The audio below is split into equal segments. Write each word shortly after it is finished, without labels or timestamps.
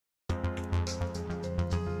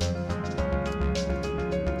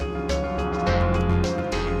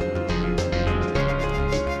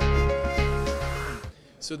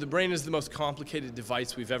So the brain is the most complicated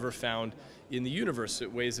device we've ever found in the universe.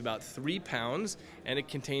 It weighs about 3 pounds, and it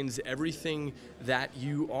contains everything that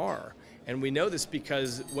you are. And we know this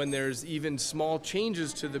because when there's even small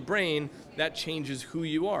changes to the brain, that changes who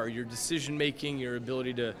you are, your decision making, your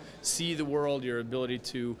ability to see the world, your ability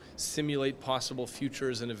to simulate possible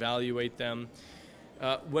futures and evaluate them.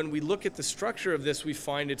 When we look at the structure of this, we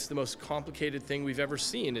find it's the most complicated thing we've ever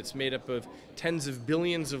seen. It's made up of tens of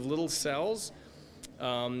billions of little cells,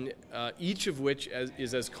 each of which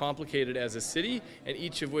is as complicated as a city, and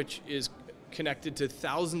each of which is connected to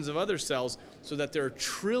thousands of other cells, so that there are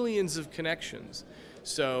trillions of connections.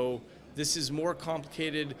 So this is more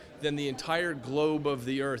complicated than the entire globe of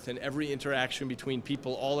the Earth and every interaction between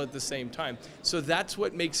people all at the same time. So that's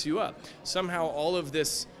what makes you up. Somehow all of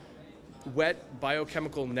this wet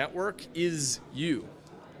biochemical network is you.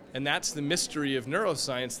 And that's the mystery of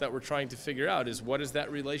neuroscience that we're trying to figure out, is what is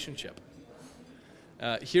that relationship?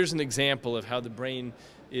 Here's an example of how the brain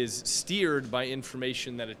is steered by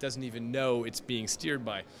information that it doesn't even know it's being steered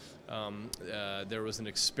by. There was an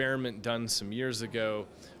experiment done some years ago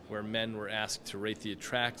where men were asked to rate the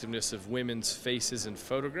attractiveness of women's faces in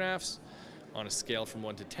photographs on a scale from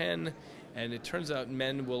 1 to 10, and it turns out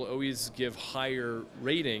men will always give higher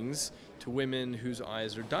ratings to women whose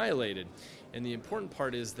eyes are dilated. And the important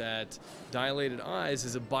part is that dilated eyes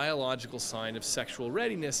is a biological sign of sexual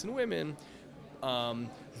readiness in women.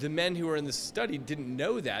 The men who were in this study didn't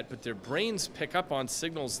know that, but their brains pick up on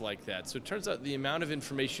signals like that. So it turns out the amount of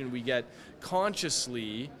information we get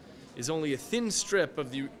consciously is only a thin strip of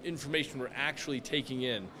the information we're actually taking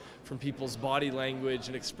in from people's body language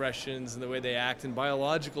and expressions and the way they act and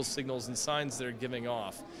biological signals and signs they're giving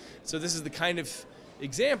off. So this is the kind of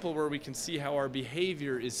example where we can see how our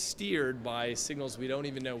behavior is steered by signals we don't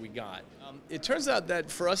even know we got. It turns out that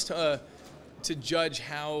for us to judge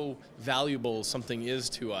how valuable something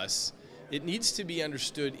is to us, it needs to be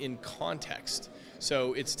understood in context.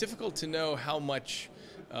 So it's difficult to know how much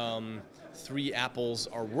 3 apples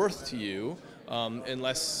are worth to you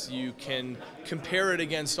unless you can compare it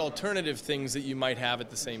against alternative things that you might have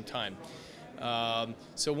at the same time.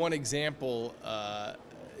 So one example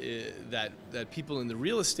that people in the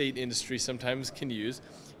real estate industry sometimes can use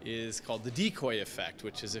is called the decoy effect,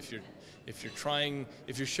 which is if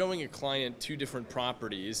you're showing a client 2 different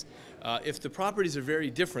properties, if the properties are very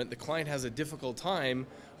different, the client has a difficult time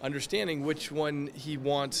understanding which one he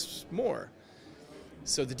wants more.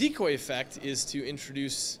 So the decoy effect is to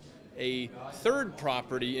introduce a 3rd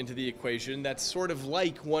property into the equation that's sort of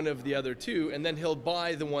like one of the other 2, and then he'll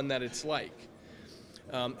buy the one that it's like.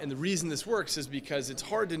 And the reason this works is because it's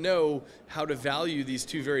hard to know how to value these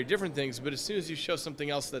 2 very different things, but as soon as you show something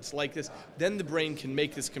else that's like this, then the brain can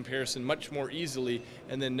make this comparison much more easily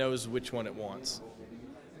and then knows which one it wants.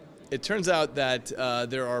 It turns out that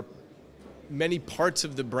there are many parts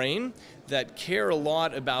of the brain that care a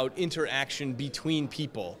lot about interaction between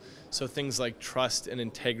people. So things like trust and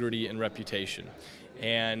integrity and reputation.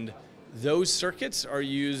 And those circuits are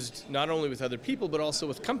used not only with other people, but also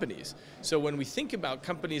with companies. So when we think about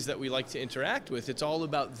companies that we like to interact with, it's all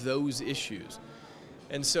about those issues.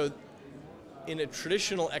 And so in a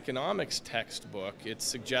traditional economics textbook, it's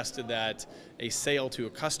suggested that a sale to a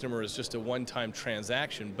customer is just a one-time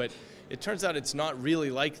transaction, but it turns out it's not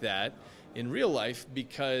really like that in real life,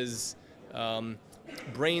 because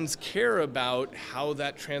brains care about how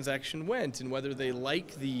that transaction went and whether they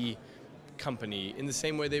like the company in the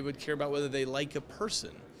same way they would care about whether they like a person.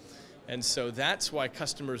 And so that's why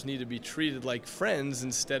customers need to be treated like friends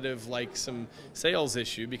instead of like some sales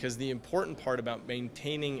issue, because the important part about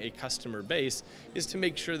maintaining a customer base is to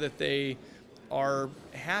make sure that they are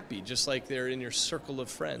happy, just like they're in your circle of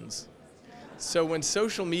friends. So when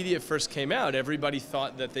social media first came out, everybody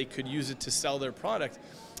thought that they could use it to sell their product.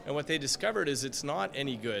 And what they discovered is it's not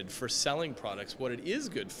any good for selling products. What it is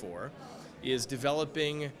good for is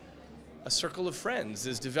developing a circle of friends,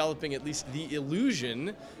 is developing at least the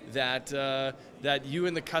illusion that that you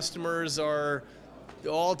and the customers are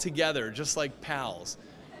all together, just like pals.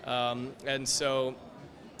 And so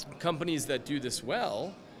companies that do this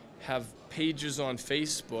well have pages on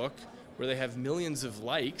Facebook where they have millions of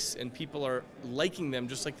likes and people are liking them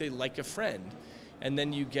just like they like a friend. And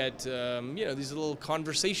then you get these little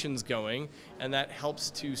conversations going, and that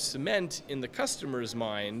helps to cement in the customer's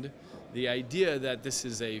mind the idea that this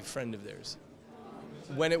is a friend of theirs.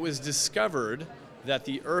 When it was discovered that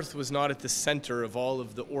the Earth was not at the center of all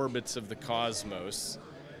of the orbits of the cosmos,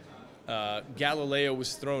 Galileo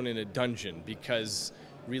was thrown in a dungeon because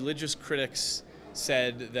religious critics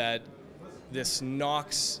said that this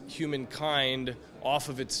knocks humankind off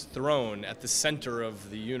of its throne at the center of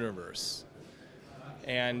the universe.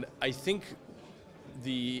 And I think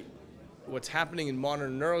what's happening in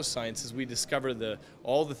modern neuroscience as we discover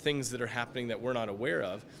all the things that are happening that we're not aware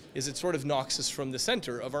of is it sort of knocks us from the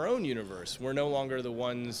center of our own universe. We're no longer the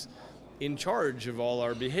ones in charge of all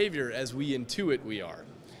our behavior as we intuit we are.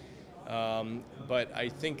 But I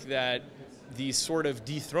think that these sort of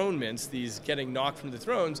dethronements, these getting knocked from the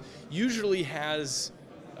thrones, usually has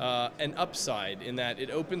an upside in that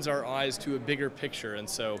it opens our eyes to a bigger picture. And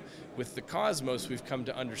so with the cosmos, we've come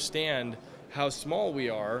to understand how small we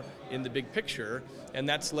are in the big picture, and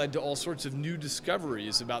that's led to all sorts of new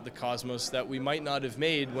discoveries about the cosmos that we might not have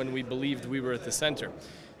made when we believed we were at the center.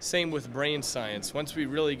 Same with brain science. Once we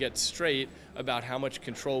really get straight about how much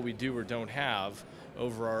control we do or don't have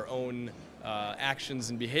over our own actions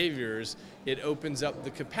and behaviors, it opens up the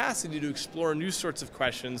capacity to explore new sorts of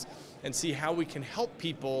questions and see how we can help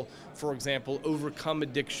people, for example, overcome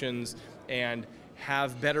addictions and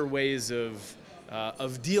have better ways of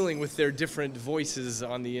dealing with their different voices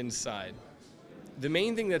on the inside. The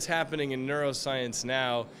main thing that's happening in neuroscience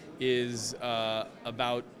now is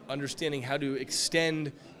about understanding how to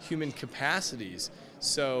extend human capacities.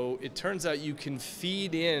 So it turns out you can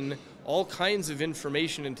feed in all kinds of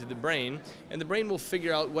information into the brain, and the brain will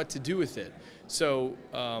figure out what to do with it. So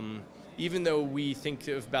even though we think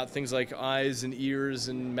about things like eyes and ears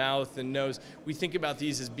and mouth and nose, we think about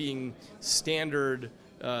these as being standard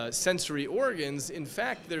sensory organs. In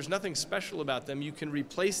fact, there's nothing special about them. You can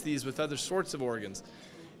replace these with other sorts of organs.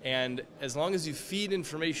 And as long as you feed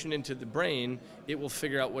information into the brain, it will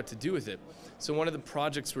figure out what to do with it. So one of the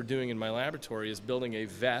projects we're doing in my laboratory is building a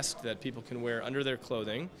vest that people can wear under their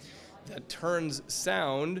clothing that turns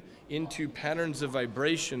sound into patterns of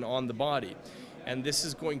vibration on the body. And this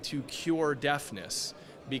is going to cure deafness,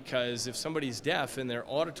 because if somebody's deaf and their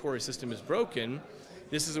auditory system is broken,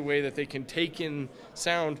 this is a way that they can take in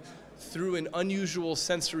sound through an unusual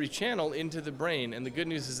sensory channel into the brain. And the good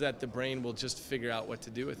news is that the brain will just figure out what to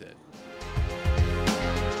do with it.